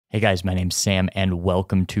Hey guys, my name's Sam and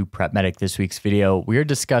welcome to Prep Medic. This week's video, we're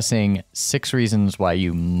discussing 6 reasons why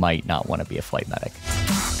you might not want to be a flight medic.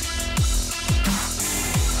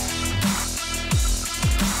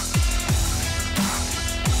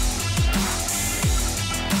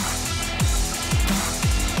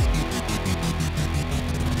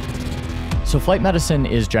 So flight medicine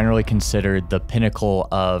is generally considered the pinnacle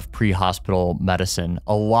of pre-hospital medicine.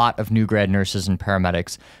 A lot of new grad nurses and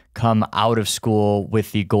paramedics come out of school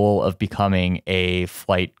with the goal of becoming a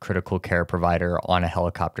flight critical care provider on a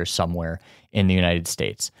helicopter somewhere in the United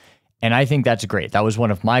States. And I think that's great. That was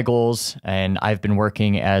one of my goals, and I've been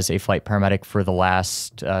working as a flight paramedic for the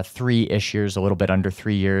last 3-ish years, a little bit under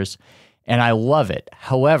 3 years, and I love it.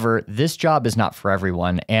 However, this job is not for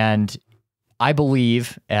everyone, and I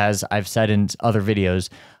believe, as I've said in other videos,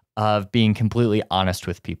 of being completely honest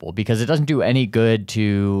with people, because it doesn't do any good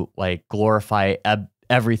to glorify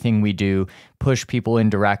everything we do, push people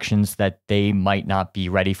in directions that they might not be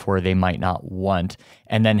ready for, they might not want,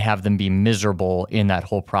 and then have them be miserable in that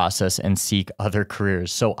whole process and seek other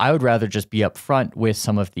careers. So I would rather just be upfront with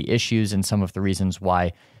some of the issues and some of the reasons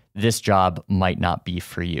why this job might not be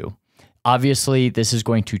for you. Obviously, this is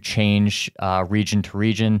going to change region to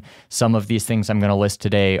region. Some of these things I'm going to list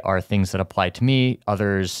today are things that apply to me,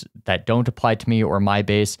 others that don't apply to me or my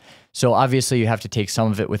base. So obviously, you have to take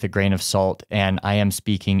some of it with a grain of salt, and I am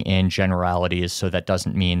speaking in generalities, so that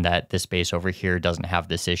doesn't mean that this base over here doesn't have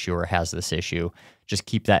this issue or has this issue. Just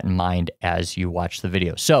keep that in mind as you watch the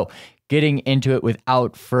video. So getting into it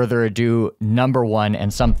without further ado, number one,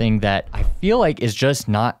 and something that I feel like is just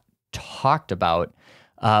not talked about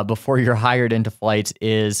before you're hired into flights,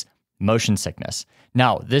 is motion sickness.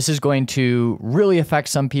 Now, this is going to really affect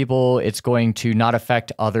some people. It's going to not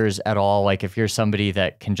affect others at all. Like if you're somebody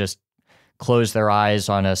that can just close their eyes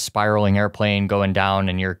on a spiraling airplane going down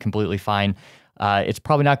and you're completely fine, it's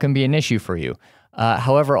probably not going to be an issue for you.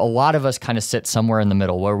 However, a lot of us kind of sit somewhere in the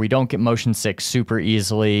middle where we don't get motion sick super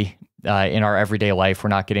easily in our everyday life. We're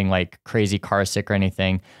not getting like crazy car sick or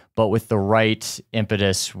anything, but with the right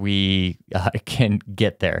impetus, we can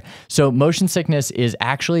get there. So motion sickness is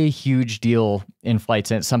actually a huge deal in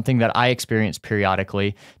flights, and it's something that I experience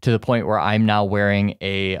periodically, to the point where I'm now wearing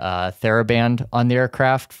a TheraBand on the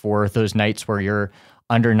aircraft for those nights where you're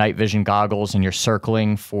under night vision goggles and you're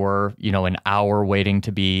circling for, an hour waiting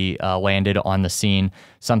to be landed on the scene,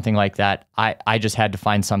 something like that. I just had to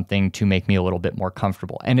find something to make me a little bit more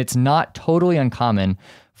comfortable. And it's not totally uncommon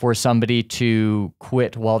for somebody to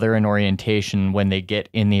quit while they're in orientation when they get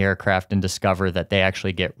in the aircraft and discover that they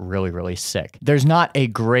actually get really, really sick. There's not a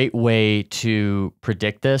great way to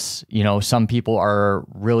predict this. Some people are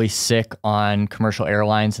really sick on commercial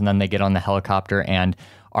airlines and then they get on the helicopter and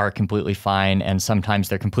are completely fine. And sometimes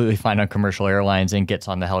they're completely fine on commercial airlines and gets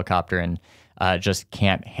on the helicopter and just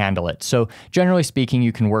can't handle it. So generally speaking,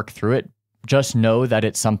 you can work through it. Just know that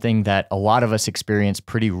it's something that a lot of us experience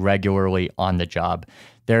pretty regularly on the job.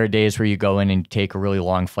 There are days where you go in and take a really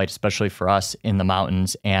long flight, especially for us in the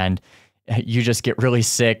mountains, and you just get really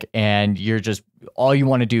sick and all you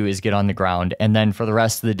want to do is get on the ground. And then for the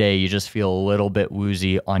rest of the day, you just feel a little bit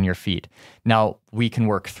woozy on your feet. Now, we can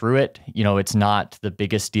work through it. It's not the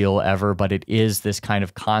biggest deal ever, but it is this kind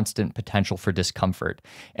of constant potential for discomfort.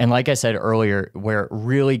 And like I said earlier, where it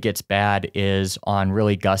really gets bad is on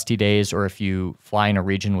really gusty days, or if you fly in a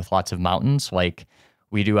region with lots of mountains, like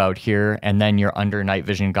we do out here, and then you're under night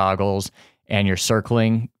vision goggles and you're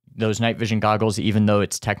circling. Those night vision goggles, even though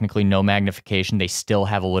it's technically no magnification, they still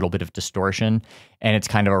have a little bit of distortion, and it's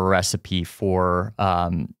kind of a recipe for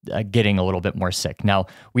getting a little bit more sick. Now,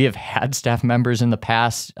 we have had staff members in the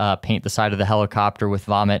past paint the side of the helicopter with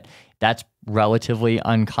vomit. That's relatively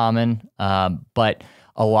uncommon, but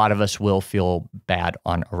a lot of us will feel bad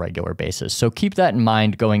on a regular basis. So keep that in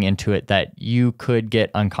mind going into it, that you could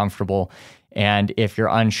get uncomfortable. And if you're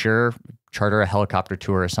unsure, charter a helicopter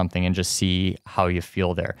tour or something and just see how you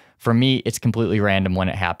feel there. For me, it's completely random when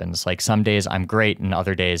it happens. Like some days I'm great and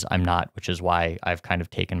other days I'm not, which is why I've kind of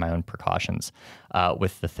taken my own precautions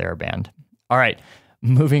with the TheraBand. All right,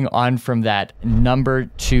 moving on from that. Number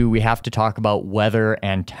 2, we have to talk about weather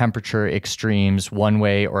and temperature extremes one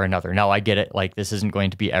way or another. Now, I get it. Like this isn't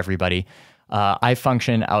going to be everybody. I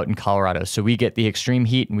function out in Colorado, so we get the extreme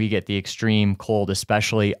heat and we get the extreme cold,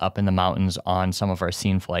 especially up in the mountains on some of our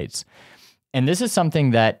scene flights. And this is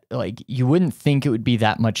something that you wouldn't think it would be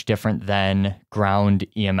that much different than ground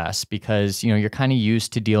EMS, because you're kind of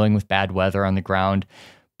used to dealing with bad weather on the ground.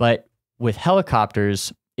 But with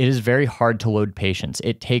helicopters, it is very hard to load patients.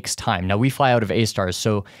 It takes time. Now, we fly out of A-Stars,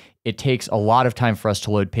 so it takes a lot of time for us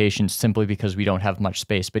to load patients simply because we don't have much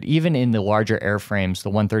space. But even in the larger airframes,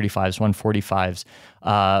 the 135s, 145s,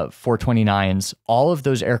 429s, all of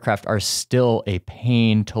those aircraft are still a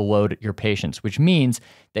pain to load your patients, which means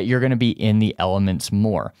that you're going to be in the elements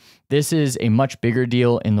more. This is a much bigger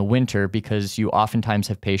deal in the winter because you oftentimes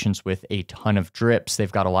have patients with a ton of drips.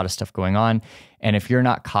 They've got a lot of stuff going on. And if you're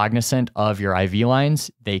not cognizant of your IV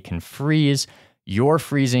lines, they can freeze. You're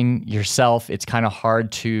freezing yourself. It's kind of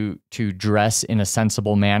hard to dress in a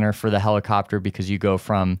sensible manner for the helicopter because you go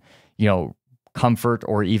from, comfort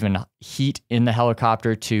or even heat in the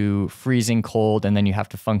helicopter to freezing cold, and then you have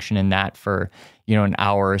to function in that for, an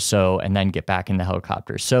hour or so and then get back in the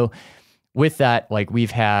helicopter. So with that,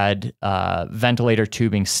 we've had ventilator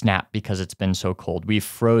tubing snap because it's been so cold. We've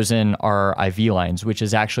frozen our IV lines, which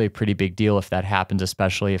is actually a pretty big deal if that happens,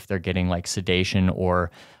 especially if they're getting sedation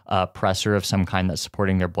or pressor of some kind that's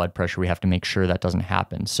supporting their blood pressure. We have to make sure that doesn't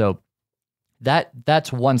happen. So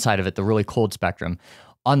that's one side of it, the really cold spectrum.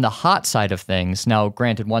 On the hot side of things, now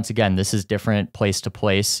granted, once again, this is different place to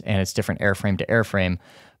place and it's different airframe to airframe.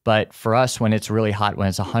 But for us, when it's really hot, when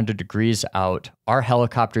it's 100 degrees out, our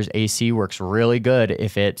helicopter's AC works really good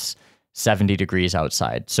if it's 70 degrees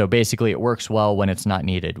outside. So basically, it works well when it's not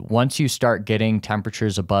needed. Once you start getting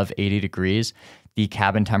temperatures above 80 degrees, the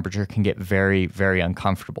cabin temperature can get very, very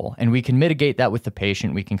uncomfortable. And we can mitigate that with the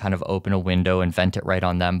patient. We can kind of open a window and vent it right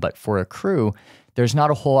on them. But for a crew, there's not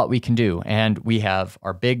a whole lot we can do. And we have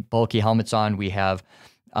our big, bulky helmets on. We have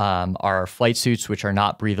our flight suits, which are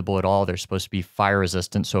not breathable at all. They're supposed to be fire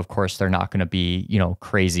resistant. So, of course, they're not going to be,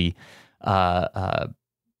 crazy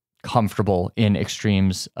comfortable in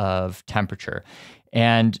extremes of temperature.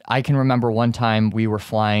 And I can remember one time we were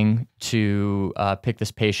flying to pick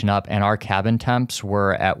this patient up, and our cabin temps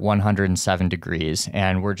were at 107 degrees,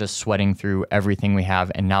 and we're just sweating through everything we have.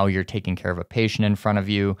 And now you're taking care of a patient in front of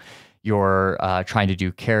you. You're trying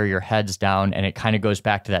to carry your heads down, and it kind of goes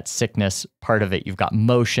back to that sickness part of it. You've got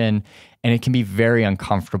motion, and it can be very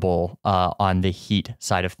uncomfortable on the heat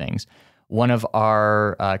side of things. One of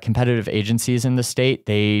our competitive agencies in the state,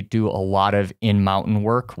 they do a lot of in-mountain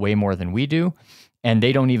work, way more than we do, and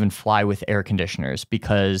they don't even fly with air conditioners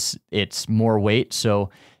because it's more weight. So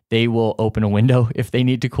they will open a window if they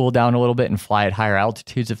need to cool down a little bit and fly at higher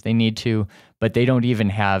altitudes if they need to, but they don't even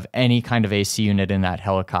have any kind of AC unit in that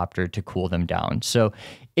helicopter to cool them down. So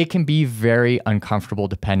it can be very uncomfortable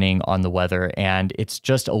depending on the weather, and it's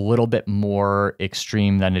just a little bit more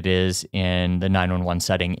extreme than it is in the 911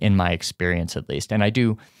 setting, in my experience at least. And I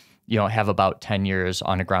do, have about 10 years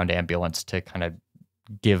on a ground ambulance to kind of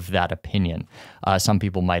give that opinion. Some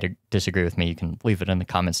people might disagree with me. You can leave it in the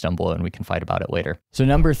comments down below and we can fight about it later. So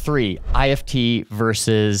number 3, IFT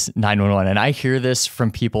versus 911. And I hear this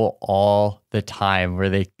from people all the time where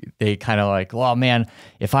they kind of well, man,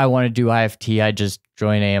 if I want to do IFT, I just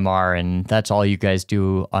join AMR and that's all you guys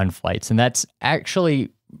do on flights. And that's actually,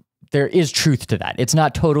 there is truth to that. It's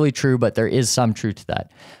not totally true, but there is some truth to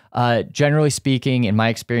that. Generally speaking, in my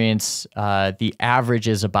experience, the average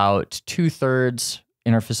is about 2/3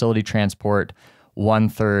 interfacility transport,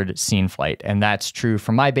 1/3 scene flight. And that's true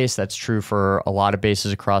for my base. That's true for a lot of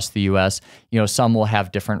bases across the US. Some will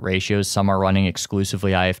have different ratios. Some are running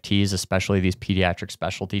exclusively IFTs, especially these pediatric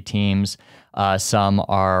specialty teams. Some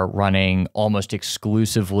are running almost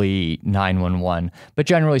exclusively 911. But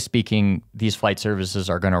generally speaking, these flight services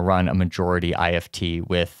are going to run a majority IFT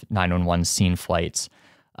with 911 scene flights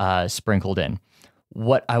sprinkled in.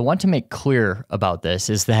 What I want to make clear about this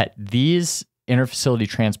is that these interfacility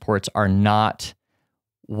transports are not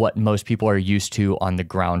what most people are used to on the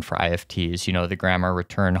ground for IFTs. The grammar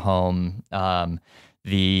return home, they're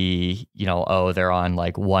on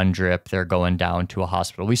one drip, they're going down to a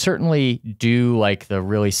hospital. We certainly do the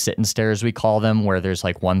really sit and stare, as we call them, where there's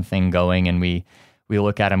one thing going and we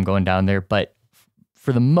look at them going down there. But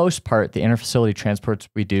for the most part, the interfacility transports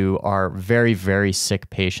we do are very, very sick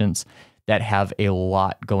patients that have a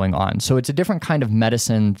lot going on. So it's a different kind of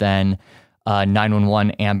medicine than 911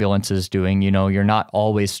 ambulance is doing. You're not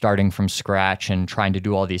always starting from scratch and trying to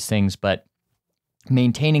do all these things, but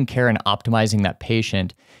maintaining care and optimizing that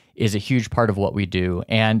patient is a huge part of what we do.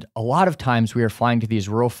 And a lot of times we are flying to these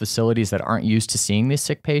rural facilities that aren't used to seeing these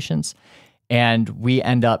sick patients, and we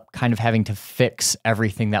end up kind of having to fix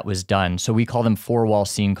everything that was done. So we call them 4-wall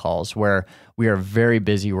scene calls, where we are very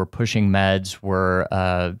busy. We're pushing meds. We're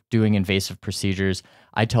doing invasive procedures.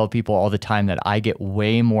 I tell people all the time that I get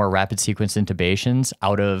way more rapid sequence intubations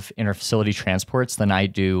out of interfacility transports than I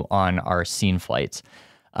do on our scene flights.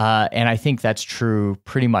 And I think that's true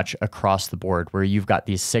pretty much across the board, where you've got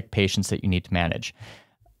these sick patients that you need to manage.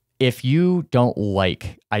 If you don't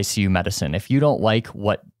like ICU medicine, if you don't like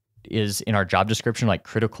what is in our job description, like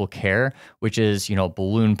critical care, which is,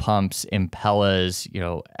 balloon pumps, Impellas,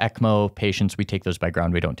 ECMO patients. We take those by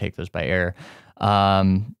ground. We don't take those by air.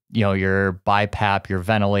 Your BiPAP, your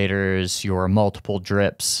ventilators, your multiple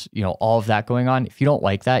drips, all of that going on. If you don't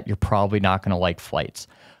like that, you're probably not going to like flights.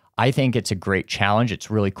 I think it's a great challenge.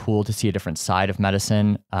 It's really cool to see a different side of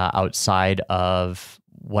medicine outside of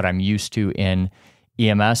what I'm used to in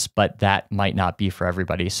EMS, but that might not be for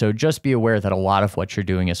everybody. So just be aware that a lot of what you're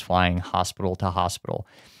doing is flying hospital to hospital.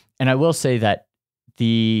 And I will say that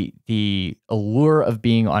the allure of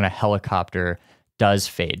being on a helicopter does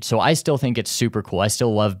fade. So I still think it's super cool. I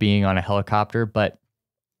still love being on a helicopter, but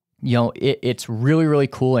it's really, really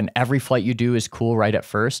cool. And every flight you do is cool right at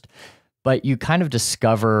first. But you kind of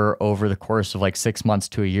discover over the course of like 6 months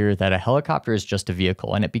to a year that a helicopter is just a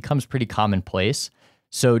vehicle, and it becomes pretty commonplace.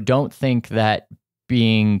 So don't think that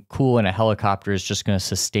being cool in a helicopter is just going to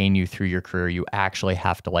sustain you through your career. You actually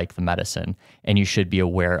have to like the medicine, and you should be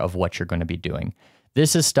aware of what you're going to be doing.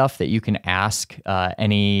 This is stuff that you can ask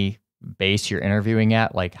any base you're interviewing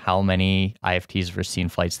at, like how many IFTs versus seen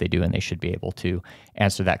flights they do, and they should be able to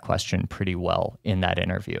answer that question pretty well in that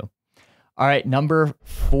interview. All right, number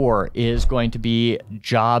 4 is going to be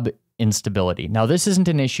job instability. Now, this isn't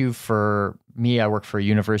an issue for me. I work for a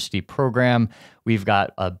university program. We've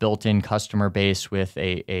got a built-in customer base with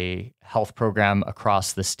a health program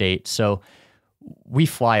across the state. So we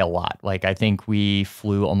fly a lot. Like, I think we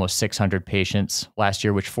flew almost 600 patients last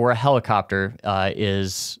year, which for a helicopter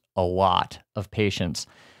is a lot of patients.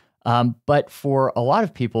 But for a lot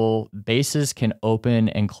of people, bases can open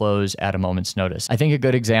and close at a moment's notice. I think a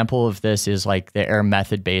good example of this is like the Air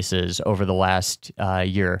Method bases over the last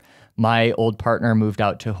year. My old partner moved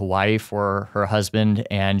out to Hawaii for her husband,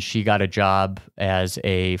 and she got a job as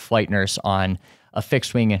a flight nurse on a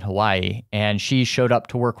fixed wing in Hawaii. And she showed up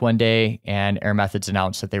to work one day, and Air Methods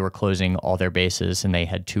announced that they were closing all their bases, and they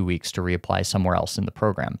had 2 weeks to reapply somewhere else in the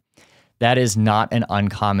program. That is not an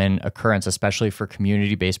uncommon occurrence, especially for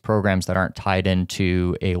community-based programs that aren't tied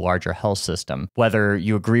into a larger health system. Whether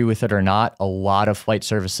you agree with it or not, a lot of flight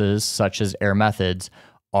services, such as Air Methods,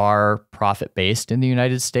 are profit-based in the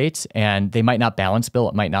United States, and they might not balance bill.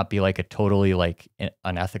 It might not be like a totally like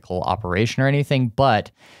unethical operation or anything,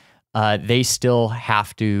 but they still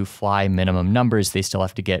have to fly minimum numbers. They still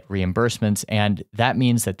have to get reimbursements, and that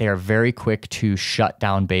means that they are very quick to shut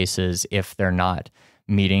down bases if they're not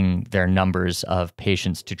meeting their numbers of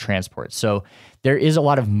patients to transport. So there is a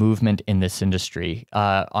lot of movement in this industry.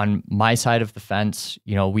 On my side of the fence,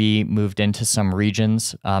 we moved into some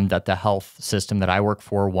regions that the health system that I work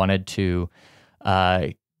for wanted to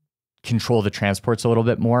control the transports a little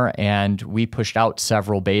bit more. And we pushed out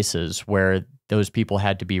several bases where those people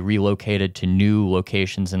had to be relocated to new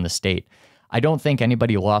locations in the state. I don't think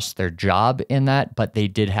anybody lost their job in that, but they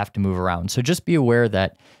did have to move around. So just be aware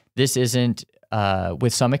that this isn't,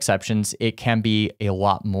 with some exceptions, it can be a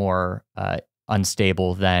lot more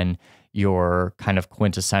unstable than your kind of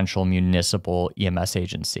quintessential municipal EMS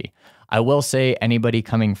agency. I will say anybody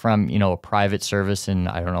coming from, a private service in,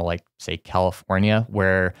 I don't know, like say California,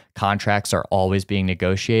 where contracts are always being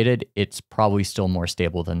negotiated, it's probably still more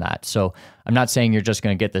stable than that. So I'm not saying you're just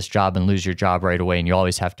going to get this job and lose your job right away and you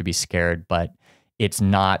always have to be scared, but it's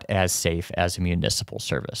not as safe as a municipal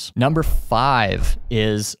service. Number 5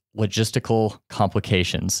 is logistical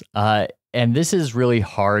complications. And this is really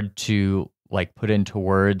hard to put into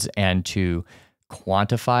words and to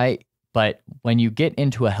quantify. But when you get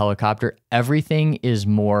into a helicopter, everything is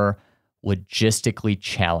more logistically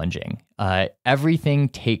challenging. Everything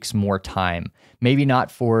takes more time. Maybe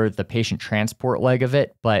not for the patient transport leg of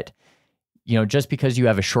it, but just because you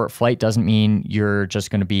have a short flight doesn't mean you're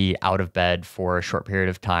just going to be out of bed for a short period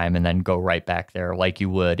of time and then go right back there like you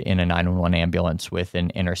would in a 911 ambulance with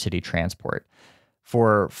an intercity transport.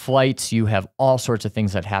 For flights, you have all sorts of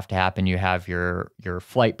things that have to happen. You have your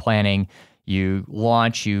flight planning. You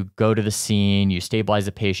launch, you go to the scene, you stabilize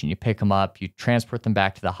the patient, you pick them up, you transport them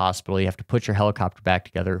back to the hospital, you have to put your helicopter back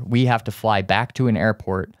together. We have to fly back to an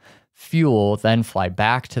airport, fuel, then fly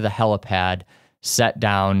back to the helipad, set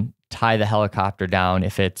down, tie the helicopter down.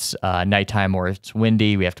 If it's nighttime or it's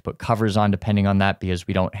windy, we have to put covers on depending on that because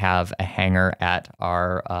we don't have a hangar at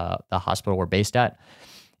the hospital we're based at.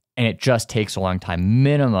 And it just takes a long time.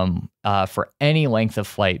 Minimum for any length of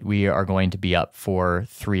flight, we are going to be up for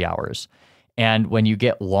 3 hours. And when you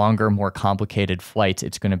get longer, more complicated flights,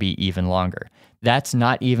 it's going to be even longer. That's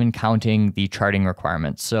not even counting the charting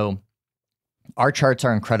requirements. So Our charts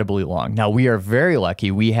are incredibly long. Now, we are very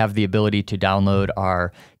lucky. We have the ability to download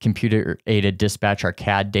our computer-aided dispatch, our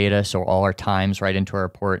CAD data, so all our times right into our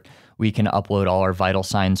report. We can upload all our vital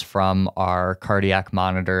signs from our cardiac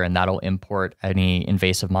monitor, and that'll import any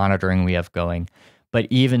invasive monitoring we have going. But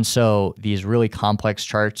even so, these really complex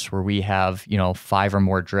charts where we have, 5 or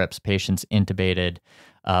more drips, patients intubated,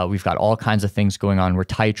 we've got all kinds of things going on. We're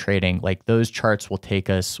titrating. Like, those charts will take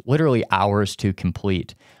us literally hours to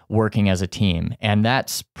complete working as a team. And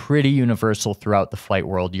that's pretty universal throughout the flight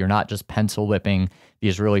world. You're not just pencil whipping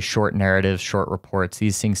these really short narratives, short reports.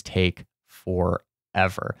 These things take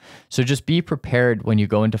forever. So just be prepared when you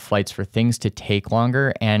go into flights for things to take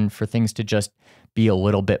longer and for things to just be a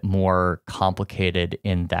little bit more complicated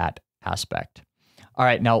in that aspect. All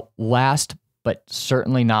right, now last but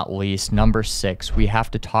certainly not least, number 6, we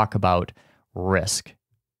have to talk about risk.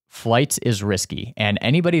 Flights is risky, and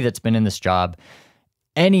anybody that's been in this job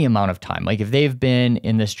any amount of time, like if they've been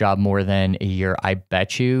in this job more than a year, I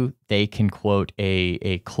bet you they can quote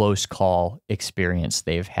a close call experience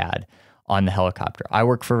they've had on the helicopter. I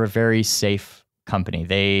work for a very safe company.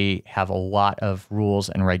 They have a lot of rules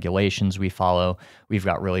and regulations we follow. We've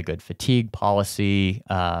got really good fatigue policy.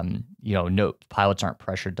 No pilots aren't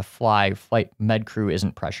pressured to fly. Flight med crew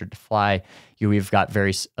isn't pressured to fly. We've got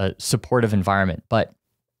very supportive environment. But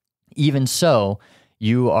even so,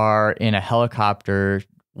 you are in a helicopter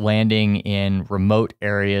landing in remote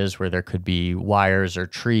areas where there could be wires or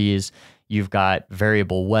trees. You've got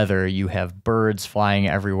variable weather. You have birds flying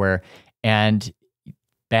everywhere. And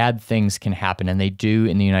bad things can happen, and they do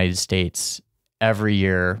in the United States every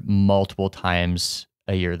year, multiple times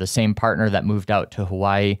a year. The same partner that moved out to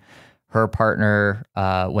Hawaii, her partner,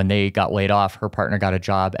 when they got laid off, her partner got a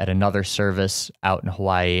job at another service out in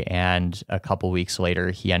Hawaii, and a couple weeks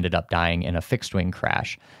later, he ended up dying in a fixed-wing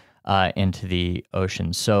crash into the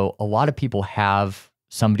ocean. So a lot of people have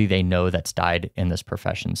somebody they know that's died in this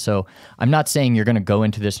profession. So I'm not saying you're going to go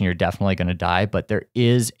into this and you're definitely going to die, but there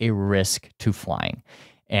is a risk to flying.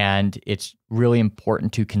 And it's really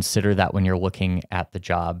important to consider that when you're looking at the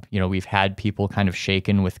job. We've had people kind of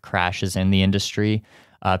shaken with crashes in the industry.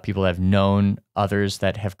 People have known others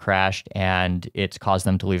that have crashed, and it's caused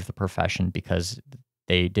them to leave the profession because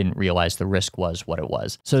they didn't realize the risk was what it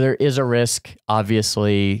was. So there is a risk.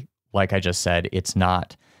 Obviously, like I just said, it's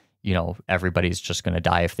not, everybody's just going to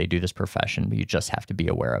die if they do this profession, but you just have to be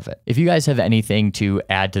aware of it. If you guys have anything to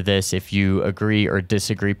add to this, if you agree or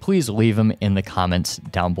disagree, please leave them in the comments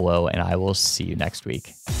down below, and I will see you next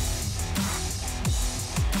week.